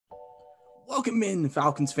Welcome in,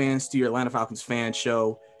 Falcons fans, to your Atlanta Falcons Fan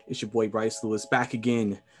Show. It's your boy Bryce Lewis back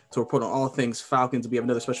again to report on all things Falcons. We have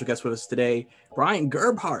another special guest with us today. Brian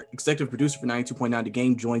Gebhardt, executive producer for 92.9 The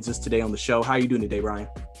Game, joins us today on the show. How are you doing today, Brian?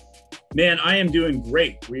 Man, I am doing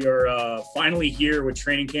great. We are finally here with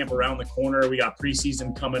training camp around the corner. We got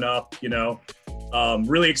preseason coming up,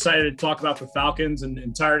 really excited to talk about the Falcons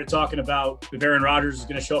and tired of talking about if Aaron Rodgers is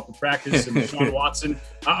going to show up for practice and Deshaun Watson.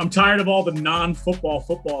 I'm tired of all the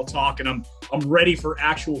non-football talk, and I'm ready for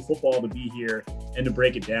actual football to be here and to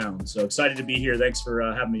break it down. So excited to be here. Thanks for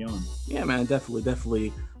having me on. Yeah, man,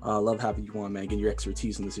 definitely. Love having you on, man, getting your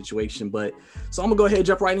expertise in the situation. But so I'm gonna go ahead and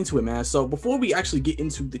jump right into it, man. So before we actually get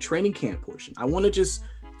into the training camp portion, I want to just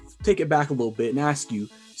take it back a little bit and ask you.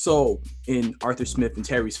 So in Arthur Smith and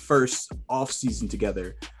Terry's first offseason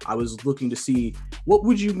together, I was looking to see what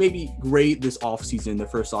would you maybe grade this offseason, the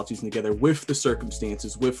first offseason together, with the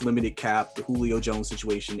circumstances, with limited cap, the Julio Jones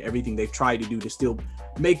situation, everything they've tried to do to still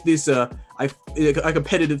make this a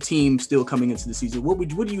competitive team still coming into the season. What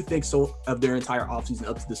do you think of their entire offseason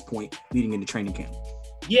up to this point leading into training camp?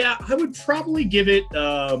 Yeah, I would probably give it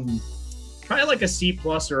probably like a C+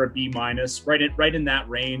 or a B-, right in that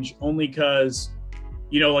range, only because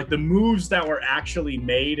like the moves that were actually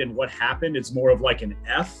made and what happened, it's more of like an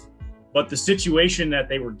F. But the situation that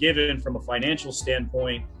they were given from a financial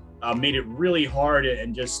standpoint made it really hard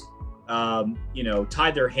and just,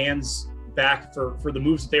 tied their hands back for the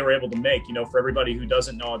moves that they were able to make. For everybody who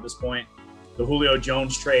doesn't know at this point, the Julio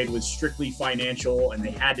Jones trade was strictly financial and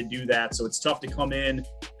they had to do that. So it's tough to come in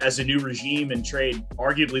as a new regime and trade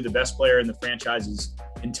arguably the best player in the franchise's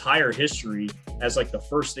entire history as like the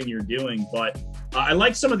first thing you're doing. But I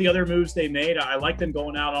like some of the other moves they made. I like them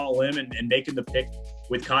going out on a limb and making the pick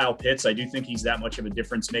with Kyle Pitts. I do think he's that much of a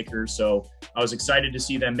difference maker. So I was excited to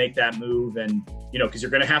see them make that move. And, because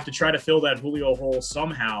you're going to have to try to fill that Julio hole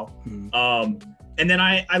somehow. And then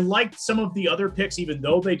I liked some of the other picks, even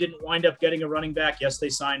though they didn't wind up getting a running back. Yes, they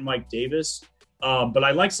signed Mike Davis. But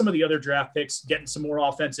I like some of the other draft picks, getting some more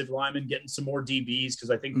offensive linemen, getting some more DBs, because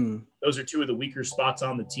I think those are two of the weaker spots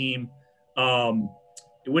on the team.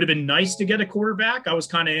 It would have been nice to get a quarterback. I was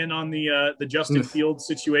kind of in on the Justin Fields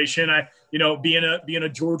situation. Being a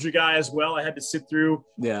Georgia guy as well, I had to sit through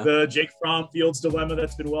the Jake Fromm Fields dilemma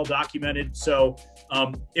that's been well documented. So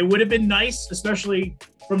it would have been nice, especially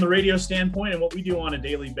from the radio standpoint and what we do on a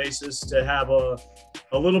daily basis, to have a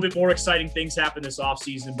little bit more exciting things happen this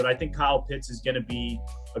offseason. But I think Kyle Pitts is going to be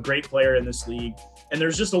a great player in this league. And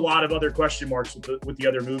there's just a lot of other question marks with the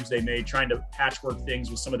other moves they made, trying to patchwork things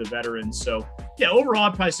with some of the veterans. So, yeah, overall,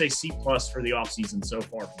 I'd probably say C+ for the offseason so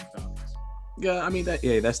far from the Falcons. Yeah, I mean,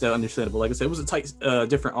 that's understandable. Like I said, it was a tight,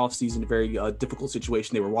 different offseason, a very difficult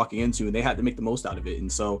situation they were walking into, and they had to make the most out of it. And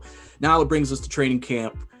so now it brings us to training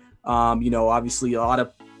camp. Obviously, a lot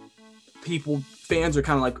of fans are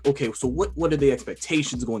kind of like, okay, so what are the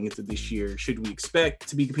expectations going into this year? Should we expect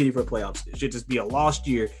to be competing for playoffs? It should just be a lost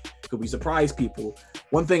year? Could we surprise people?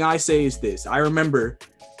 One thing I say is this. I remember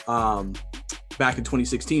back in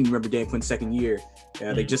 2016, remember Dan Quinn's second year,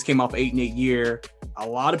 they just came off 8-8 year. A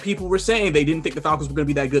lot of people were saying they didn't think the Falcons were going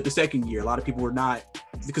to be that good the second year. A lot of people were not,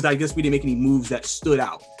 because I guess we didn't make any moves that stood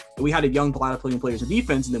out. And we had a young lot of players in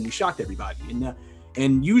defense, and then we shocked everybody.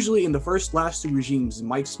 And usually in the last two regimes,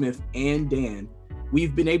 Mike Smith and Dan,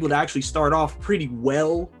 we've been able to actually start off pretty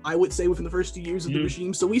well, I would say, within the first 2 years of the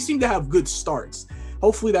regime. So we seem to have good starts.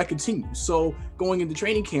 Hopefully that continues. So going into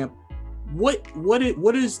training camp, what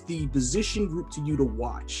is the position group to you to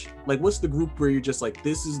watch? Like, what's the group where you're just like,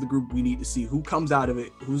 this is the group we need to see who comes out of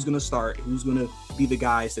it, who's going to start, who's going to be the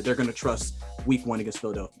guys that they're going to trust week 1 against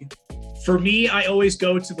Philadelphia? For me, I always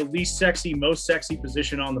go to the least sexy, most sexy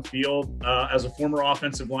position on the field. As a former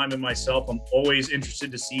offensive lineman myself, I'm always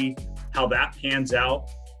interested to see how that pans out.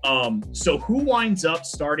 So who winds up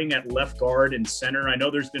starting at left guard and center? I know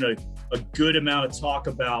there's been a good amount of talk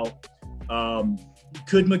about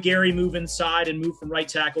could McGarry move inside and move from right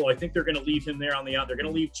tackle? I think they're going to leave him there on the out. They're going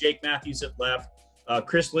to leave Jake Matthews at left.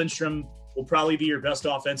 Chris Lindstrom will probably be your best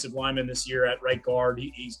offensive lineman this year at right guard.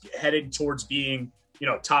 He's headed towards being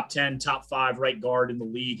top 10, top 5 right guard in the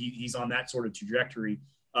league. He's on that sort of trajectory.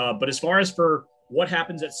 But as far as for what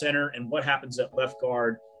happens at center and what happens at left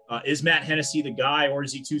guard, is Matt Hennessy the guy, or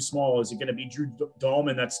is he too small? Is it going to be Drew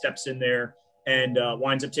Dahlman that steps in there and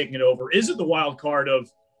winds up taking it over? Is it the wild card of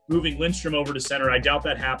moving Lindstrom over to center? I doubt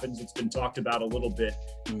that happens. It's been talked about a little bit.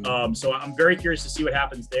 So I'm very curious to see what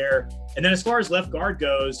happens there. And then as far as left guard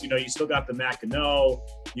goes, you still got the Matt Gano,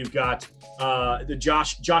 you've got the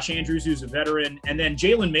Josh Andrews, who's a veteran, and then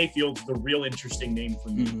Jalen Mayfield's the real interesting name for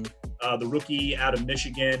me. the rookie out of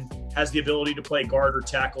Michigan, has the ability to play guard or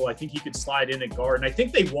tackle. I think he could slide in at guard, and I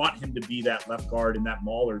think they want him to be that left guard and that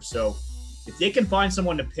mauler. So if they can find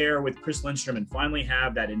someone to pair with Chris Lindstrom and finally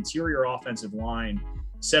have that interior offensive line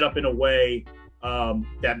set up in a way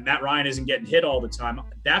that Matt Ryan isn't getting hit all the time,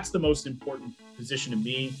 that's the most important position to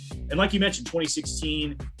me. And like you mentioned,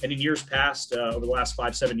 2016 and in years past, over the last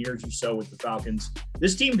 5-7 years or so with the Falcons,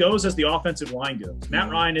 this team goes as the offensive line goes. Matt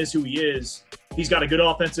Ryan is who he is. He's got a good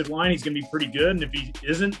offensive line. He's going to be pretty good. And if he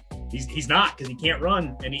isn't, he's not, because he can't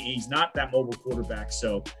run, and he's not that mobile quarterback.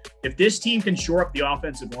 So if this team can shore up the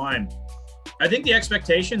offensive line, I think the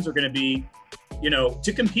expectations are going to be,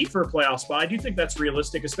 to compete for a playoff spot. I do think that's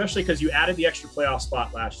realistic, especially because you added the extra playoff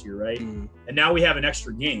spot last year, right? And now we have an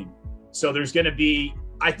extra game. So there's going to be,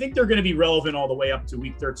 I think they're going to be relevant all the way up to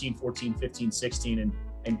week 13, 14, 15, 16,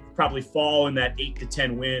 and probably fall in that 8 to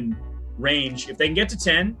 10 win range. If they can get to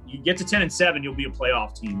 10, you get to 10-7, you'll be a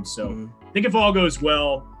playoff team. So I think if all goes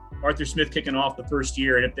well, Arthur Smith kicking off the first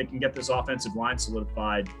year, and if they can get this offensive line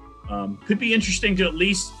solidified, could be interesting to at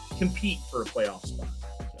least compete for a playoff spot.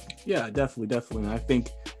 Yeah, definitely. And I think,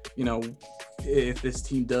 if this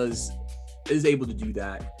team is able to do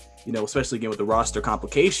that, especially again with the roster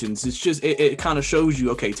complications, it's just, it kind of shows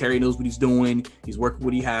you, okay, Terry knows what he's doing. He's working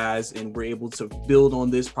what he has, and we're able to build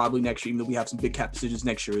on this probably next year, even though we have some big cap decisions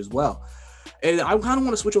next year as well. And I kind of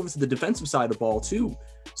want to switch over to the defensive side of the ball too.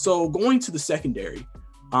 So going to the secondary,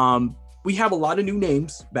 we have a lot of new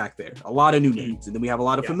names back there, names, and then we have a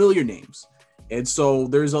lot of familiar names. And so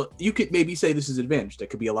you could maybe say this is an advantage. There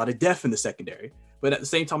could be a lot of depth in the secondary, but at the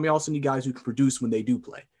same time, we also need guys who can produce when they do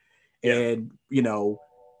play. Yeah. And,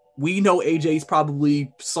 we know AJ's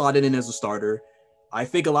probably slotted in as a starter. I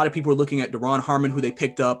think a lot of people are looking at Deron Harmon, who they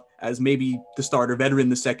picked up as maybe the starter, veteran in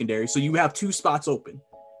the secondary. So you have 2 spots open.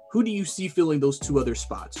 Who do you see filling those 2 other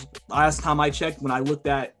spots? Last time I checked, when I looked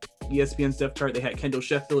at ESPN's depth chart, they had Kendall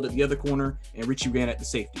Sheffield at the other corner and Richie Grant at the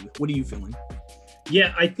safety. What are you feeling?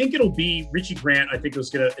 Yeah, I think it'll be Richie Grant. I think is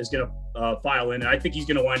gonna file in, and I think he's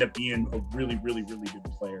gonna wind up being a really, really, really good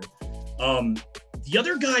player. The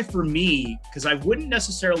other guy for me, because I wouldn't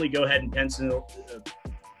necessarily go ahead and pencil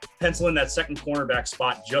in that second cornerback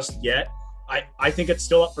spot just yet. I think it's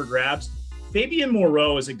still up for grabs. Fabian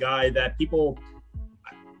Moreau is a guy that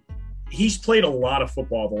he's played a lot of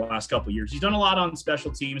football the last couple of years. He's done a lot on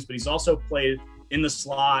special teams, but he's also played in the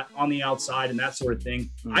slot, on the outside, and that sort of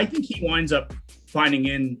thing. I think he winds up filing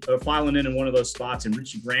in one of those spots, and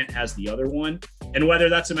Richie Grant has the other one. And whether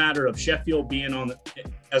that's a matter of Sheffield being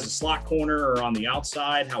as a slot corner or on the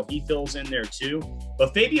outside, how he fills in there too.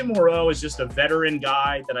 But Fabian Moreau is just a veteran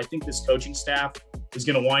guy that I think this coaching staff is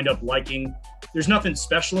going to wind up liking. There's nothing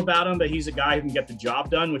special about him, but he's a guy who can get the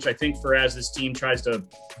job done, which I think as this team tries to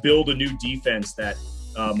build a new defense, that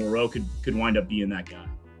Moreau could wind up being that guy.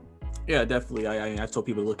 Yeah, definitely. I told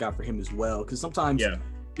people to look out for him as well, because sometimes,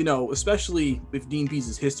 especially with Dean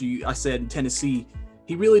Pease's history, I said in Tennessee,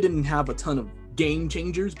 he really didn't have a ton of game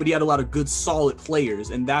changers, but he had a lot of good, solid players,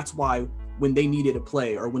 and that's why when they needed a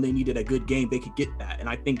play or when they needed a good game, they could get that. And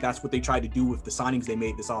I think that's what they tried to do with the signings they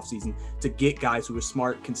made this offseason, to get guys who were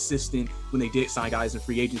smart, consistent when they did sign guys in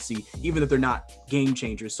free agency, even if they're not game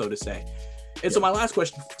changers, so to say. And so my last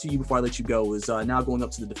question to you before I let you go is now going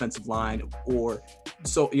up to the defensive line,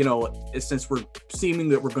 since we're seeming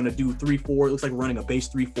that we're going to do 3-4, it looks like we're running a base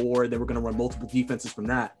 3-4, then we're going to run multiple defenses from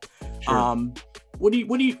that. Sure.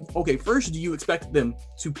 First, do you expect them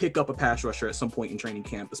to pick up a pass rusher at some point in training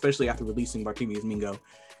camp, especially after releasing Barkevious Mingo?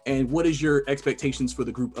 And what is your expectations for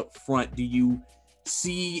the group up front? Do you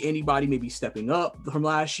see anybody maybe stepping up from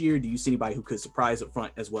last year? Do you see anybody who could surprise up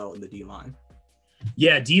front as well in the D-line?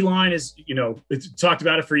 Yeah, D-line is, it's talked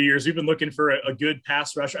about it for years. We've been looking for a good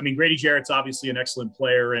pass rusher. I mean, Grady Jarrett's obviously an excellent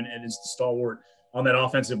player and is the stalwart on that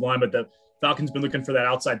offensive line, but the Falcons been looking for that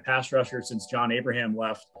outside pass rusher since John Abraham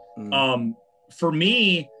left. For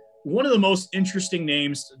me, one of the most interesting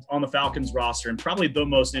names on the Falcons roster, and probably the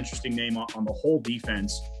most interesting name on the whole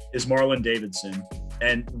defense, is Marlon Davidson,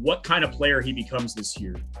 and what kind of player he becomes this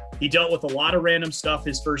year. He dealt with a lot of random stuff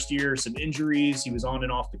his first year, some injuries. He was on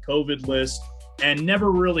and off the COVID list and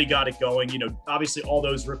never really got it going. Obviously all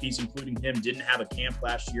those rookies, including him, didn't have a camp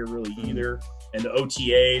last year really either, and the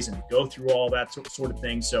OTAs and go through all that sort of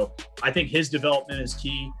thing. So I think his development is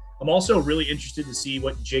key. I'm also really interested to see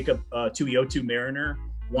what Jacob Tuiotu Mariner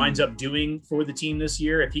winds up doing for the team this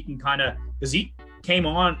year. If he can because he came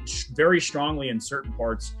on very strongly in certain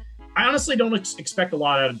parts. I honestly don't expect a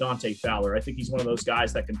lot out of Dante Fowler. I think he's one of those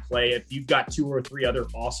guys that can play if you've got 2 or 3 other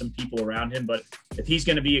awesome people around him. But if he's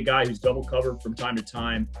going to be a guy who's double covered from time to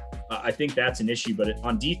time, I think that's an issue. But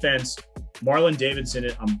on defense, Marlon Davidson,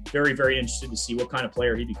 I'm very, very interested to see what kind of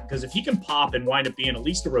player because if he can pop and wind up being at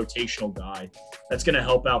least a rotational guy, that's going to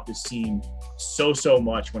help out this team so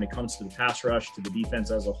much when it comes to the pass rush, to the defense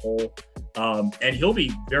as a whole. And he'll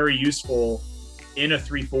be very useful in a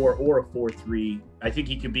 3-4 or a 4-3. I think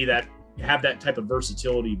he could have that type of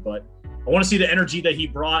versatility, but I want to see the energy that he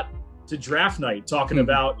brought to draft night, talking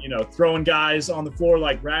about, throwing guys on the floor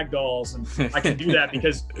like rag dolls. And I can do that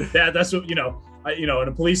because that's what, and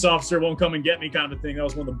a police officer won't come and get me kind of thing. That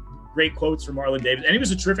was one of the great quotes from Marlon Davis. And he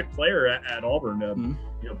was a terrific player at Auburn,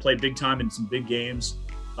 played big time in some big games.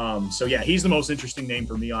 So yeah, he's the most interesting name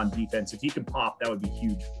for me on defense. If he could pop, that would be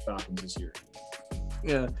huge for Falcons this year.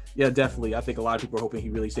 Yeah, definitely. I think a lot of people are hoping he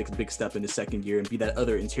really takes a big step in his second year and be that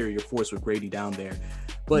other interior force with Grady down there.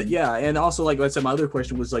 But yeah, and also like I said, my other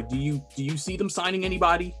question was like, do you see them signing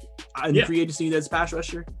anybody in free agency that's pass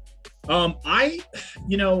rusher? I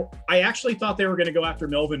actually thought they were going to go after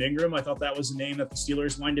Melvin Ingram. I thought that was a name that the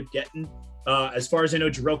Steelers wind up getting. As far as I know,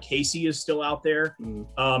 Jarrell Casey is still out there.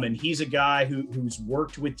 And he's a guy who's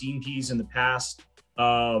worked with Dean Pease in the past.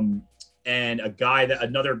 And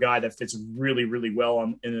another guy that fits really, really well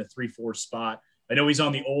in a 3-4 spot. I know he's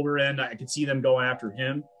on the older end. I could see them going after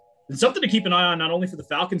him. It's something to keep an eye on, not only for the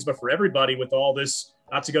Falcons, but for everybody with all this,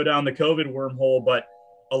 not to go down the COVID wormhole, but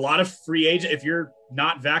a lot of free agent. If you're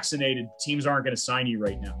not vaccinated, teams aren't going to sign you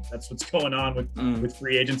right now. That's what's going on with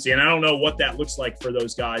free agency. And I don't know what that looks like for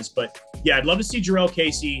those guys, but yeah, I'd love to see Jarrell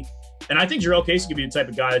Casey. And I think Jarrell Casey could be the type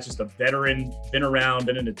of guy that's just a veteran, been around,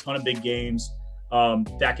 been in a ton of big games.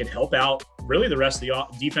 That could help out really the rest of the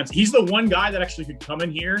defense. He's the one guy that actually could come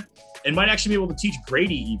in here and might actually be able to teach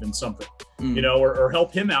Grady even something, or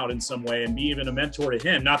help him out in some way and be even a mentor to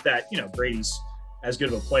him. Not that, Grady's as good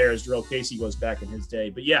of a player as Jarrell Casey was back in his day.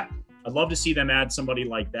 But yeah, I'd love to see them add somebody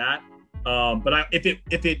like that. But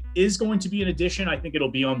if it is going to be an addition, I think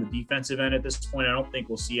it'll be on the defensive end at this point. I don't think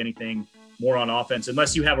we'll see anything more on offense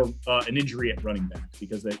unless you have an injury at running back,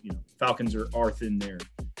 because Falcons are thin there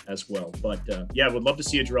as well. But yeah, I would love to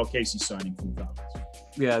see a Jarrell Casey signing from the Falcons.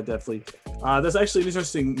 Yeah, definitely. That's actually an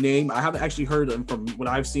interesting name. I haven't actually heard from what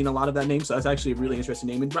I've seen a lot of that name. So that's actually a really interesting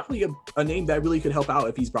name, and probably a name that really could help out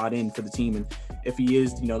if he's brought in for the team. And if he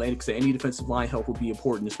is, like I said, any defensive line help would be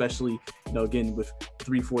important, especially, again, with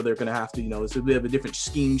 3-4, they're going to have to, it's a bit of a different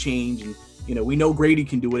scheme change. And, we know Grady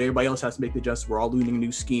can do it. Everybody else has to make the adjustments. We're all learning a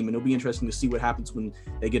new scheme, and it'll be interesting to see what happens when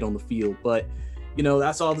they get on the field. But,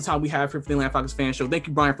 that's all the time we have for the Atlanta Falcons Fan Show. Thank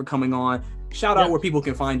you, Brian, for coming on. Shout out where people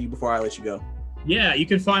can find you before I let you go. Yeah, you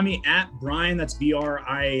can find me at Brian, that's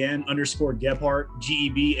BRIAN _Gebhardt,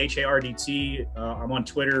 GEBHARDT. I'm on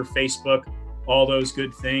Twitter, Facebook, all those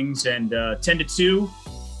good things. And 10 to 2,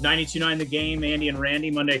 92.9 The Game, Andy and Randy,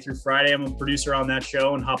 Monday through Friday. I'm a producer on that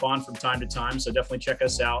show and hop on from time to time. So definitely check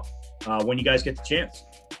us out when you guys get the chance.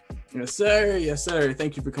 Yes, sir. Yes, sir.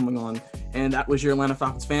 Thank you for coming on. And that was your Atlanta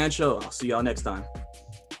Falcons Fan Show. I'll see y'all next time.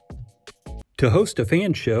 To host a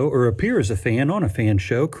fan show or appear as a fan on a fan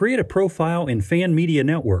show, create a profile in Fan Media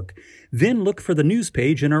Network. Then look for the news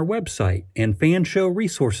page in our website and fan show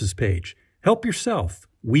resources page. Help yourself.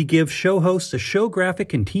 We give show hosts a show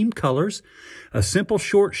graphic and team colors, a simple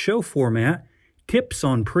short show format, tips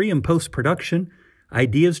on pre- and post-production,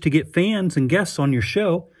 ideas to get fans and guests on your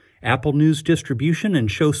show, Apple News distribution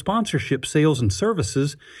and show sponsorship sales and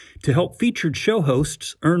services to help featured show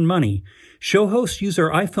hosts earn money. Show hosts use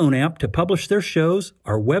our iPhone app to publish their shows.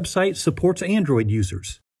 Our website supports Android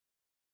users.